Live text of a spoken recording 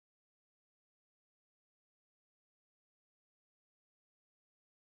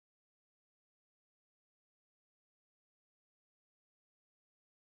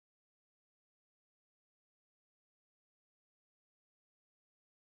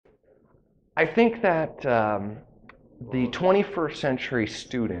I think that the 21st century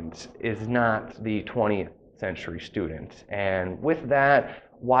student is not the 20th century student. And with that,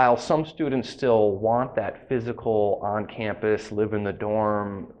 while some students still want that physical on campus, live in the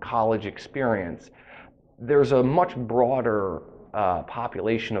dorm, college experience, there's a much broader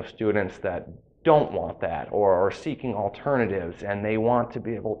population of students that don't want that or are seeking alternatives, and they want to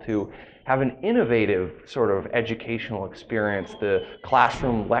be able to have an innovative sort of educational experience. The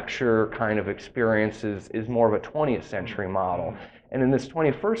classroom lecture kind of experience is more of a 20th century model. And in this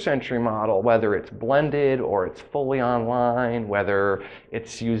 21st century model, whether it's blended or it's fully online, whether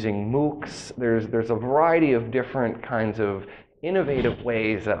it's using MOOCs, there's a variety of different kinds of innovative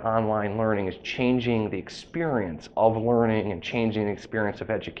ways that online learning is changing the experience of learning and changing the experience of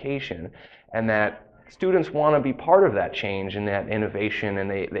education, and that students want to be part of that change and that innovation, and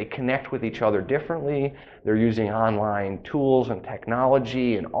they connect with each other differently. They're using online tools and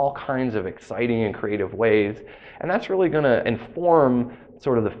technology in all kinds of exciting and creative ways, and that's really going to inform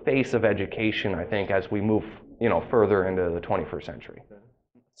sort of the face of education, I think, as we move further into the 21st century.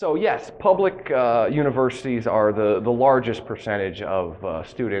 So yes, public universities are the largest percentage of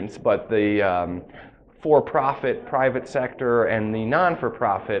students, but the for-profit private sector and the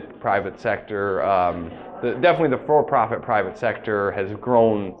non-for-profit private sector, definitely the for-profit private sector has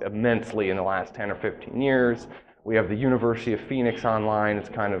grown immensely in the last 10 or 15 years. We have the University of Phoenix Online. It's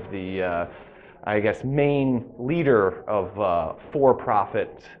kind of the, I guess, main leader of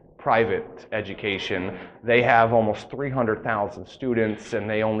for-profit private education. They have almost 300,000 students, and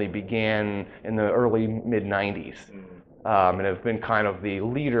they only began in the early mid-90s, and have been kind of the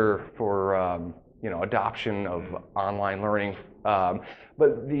leader for adoption of online learning.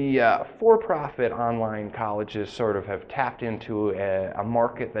 But the for-profit online colleges sort of have tapped into a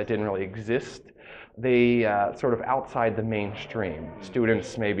market that didn't really exist. They sort of outside the mainstream.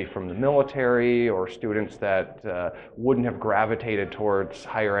 Students maybe from the military or students that wouldn't have gravitated towards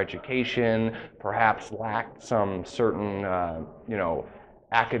higher education, perhaps lacked some certain,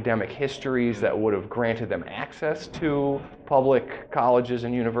 academic histories that would have granted them access to public colleges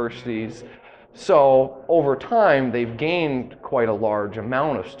and universities. So over time, they've gained quite a large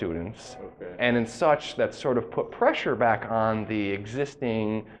amount of students, and in such that sort of put pressure back on the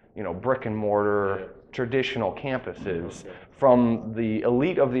existing, brick and mortar traditional campuses, from the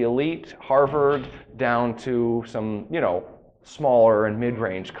elite of the elite, Harvard, down to some, smaller and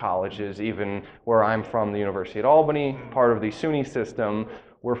mid-range colleges, even where I'm from, the University of Albany, part of the SUNY system.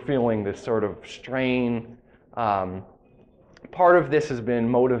 We're feeling this sort of strain. Part of this has been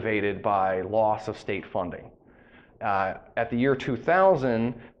motivated by loss of state funding. At the year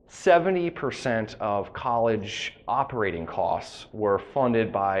 2000, 70% of college operating costs were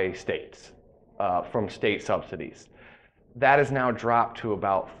funded by states, from state subsidies. That has now dropped to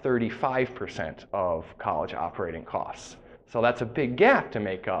about 35% of college operating costs. So that's a big gap to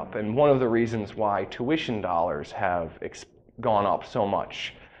make up, and one of the reasons why tuition dollars have gone up so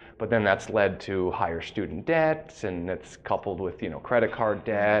much. But then that's led to higher student debts, and it's coupled with credit card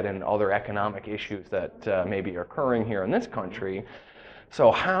debt and other economic issues that may be occurring here in this country. So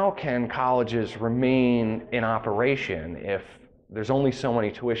how can colleges remain in operation if there's only so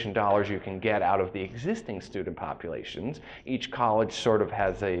many tuition dollars you can get out of the existing student populations? Each college sort of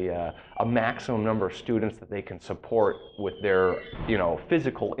has a maximum number of students that they can support with their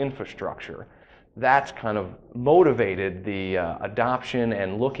physical infrastructure. That's kind of motivated the adoption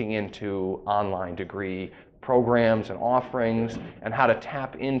and looking into online degree programs and offerings, and how to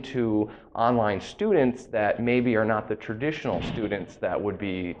tap into online students that maybe are not the traditional students that would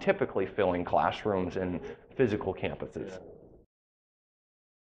be typically filling classrooms in physical campuses.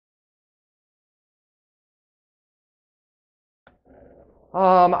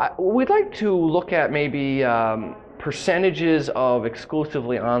 We'd like to look at maybe percentages of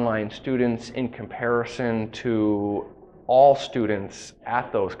exclusively online students in comparison to all students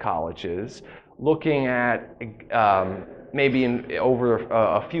at those colleges, looking at maybe over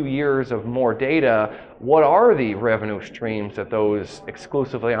a few years of more data, what are the revenue streams that those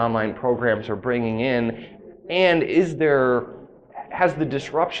exclusively online programs are bringing in, and has the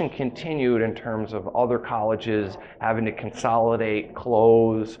disruption continued in terms of other colleges having to consolidate,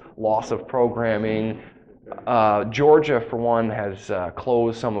 close, loss of programming? Georgia, for one, has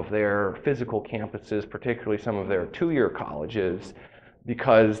closed some of their physical campuses, particularly some of their two-year colleges,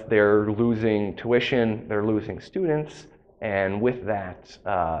 because they're losing tuition, they're losing students, and with that,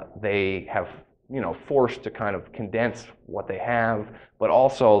 they have forced to kind of condense what they have, but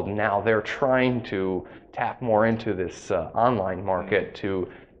also now they're trying to tap more into this online market to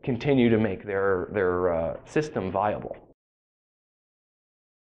continue to make their system viable.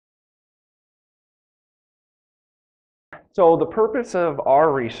 So the purpose of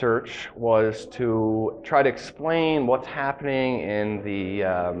our research was to try to explain what's happening in the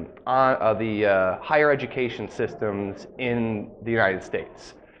higher education systems in the United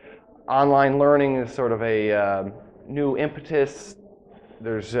States. Online learning is sort of a new impetus.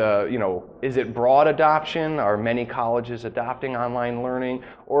 There's, is it broad adoption? Are many colleges adopting online learning,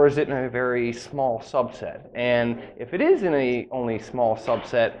 or is it in a very small subset? And if it is in a only small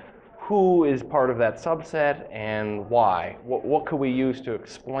subset, who is part of that subset and why? What could we use to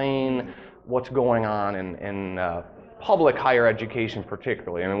explain what's going on in public higher education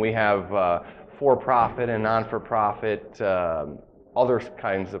particularly? I mean, we have for-profit and non-for-profit, other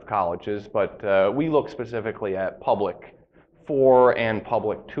kinds of colleges, but we look specifically at public and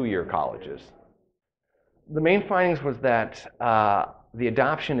public two-year colleges. The main findings was that the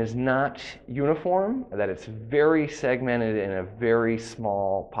adoption is not uniform, that it's very segmented in a very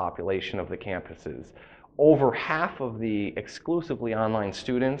small population of the campuses. Over half of the exclusively online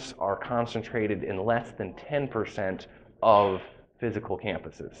students are concentrated in less than 10% of physical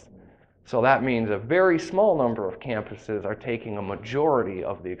campuses. So that means a very small number of campuses are taking a majority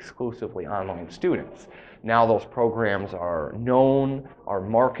of the exclusively online students. Now those programs are known, are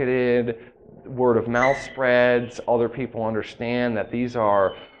marketed, word of mouth spreads, other people understand that these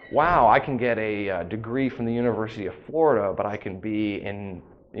are, wow, I can get a degree from the University of Florida, but I can be in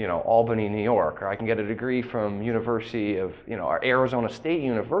Albany, New York, or I can get a degree from University of, Arizona State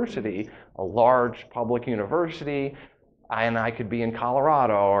University, a large public university, and I could be in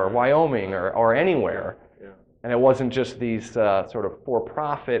Colorado or Wyoming or anywhere. Yeah. And it wasn't just these sort of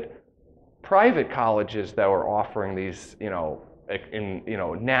for-profit private colleges that were offering these,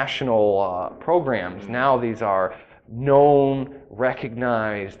 national programs. Now these are known,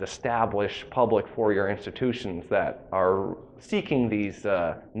 recognized, established public four-year institutions that are seeking these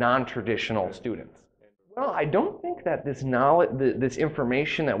non-traditional students. Well, I don't think that this knowledge, this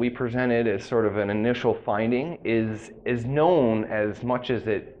information that we presented as sort of an initial finding is known as much as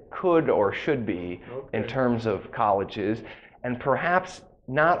it could or should be in terms of colleges, and perhaps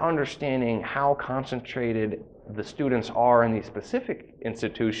not understanding how concentrated the students are in these specific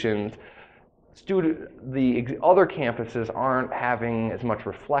institutions. The other campuses aren't having as much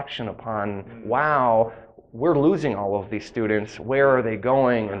reflection upon, wow, we're losing all of these students, where are they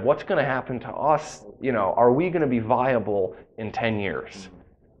going, and what's going to happen to us? Are we going to be viable in 10 years?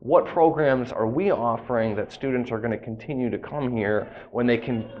 What programs are we offering that students are going to continue to come here when they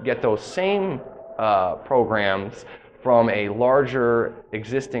can get those same programs from a larger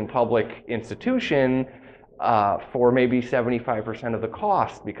existing public institution for maybe 75% of the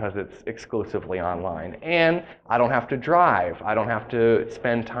cost because it's exclusively online. And I don't have to drive. I don't have to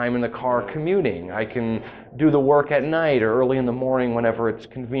spend time in the car commuting. I can do the work at night or early in the morning whenever it's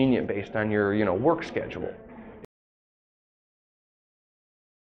convenient based on your work schedule.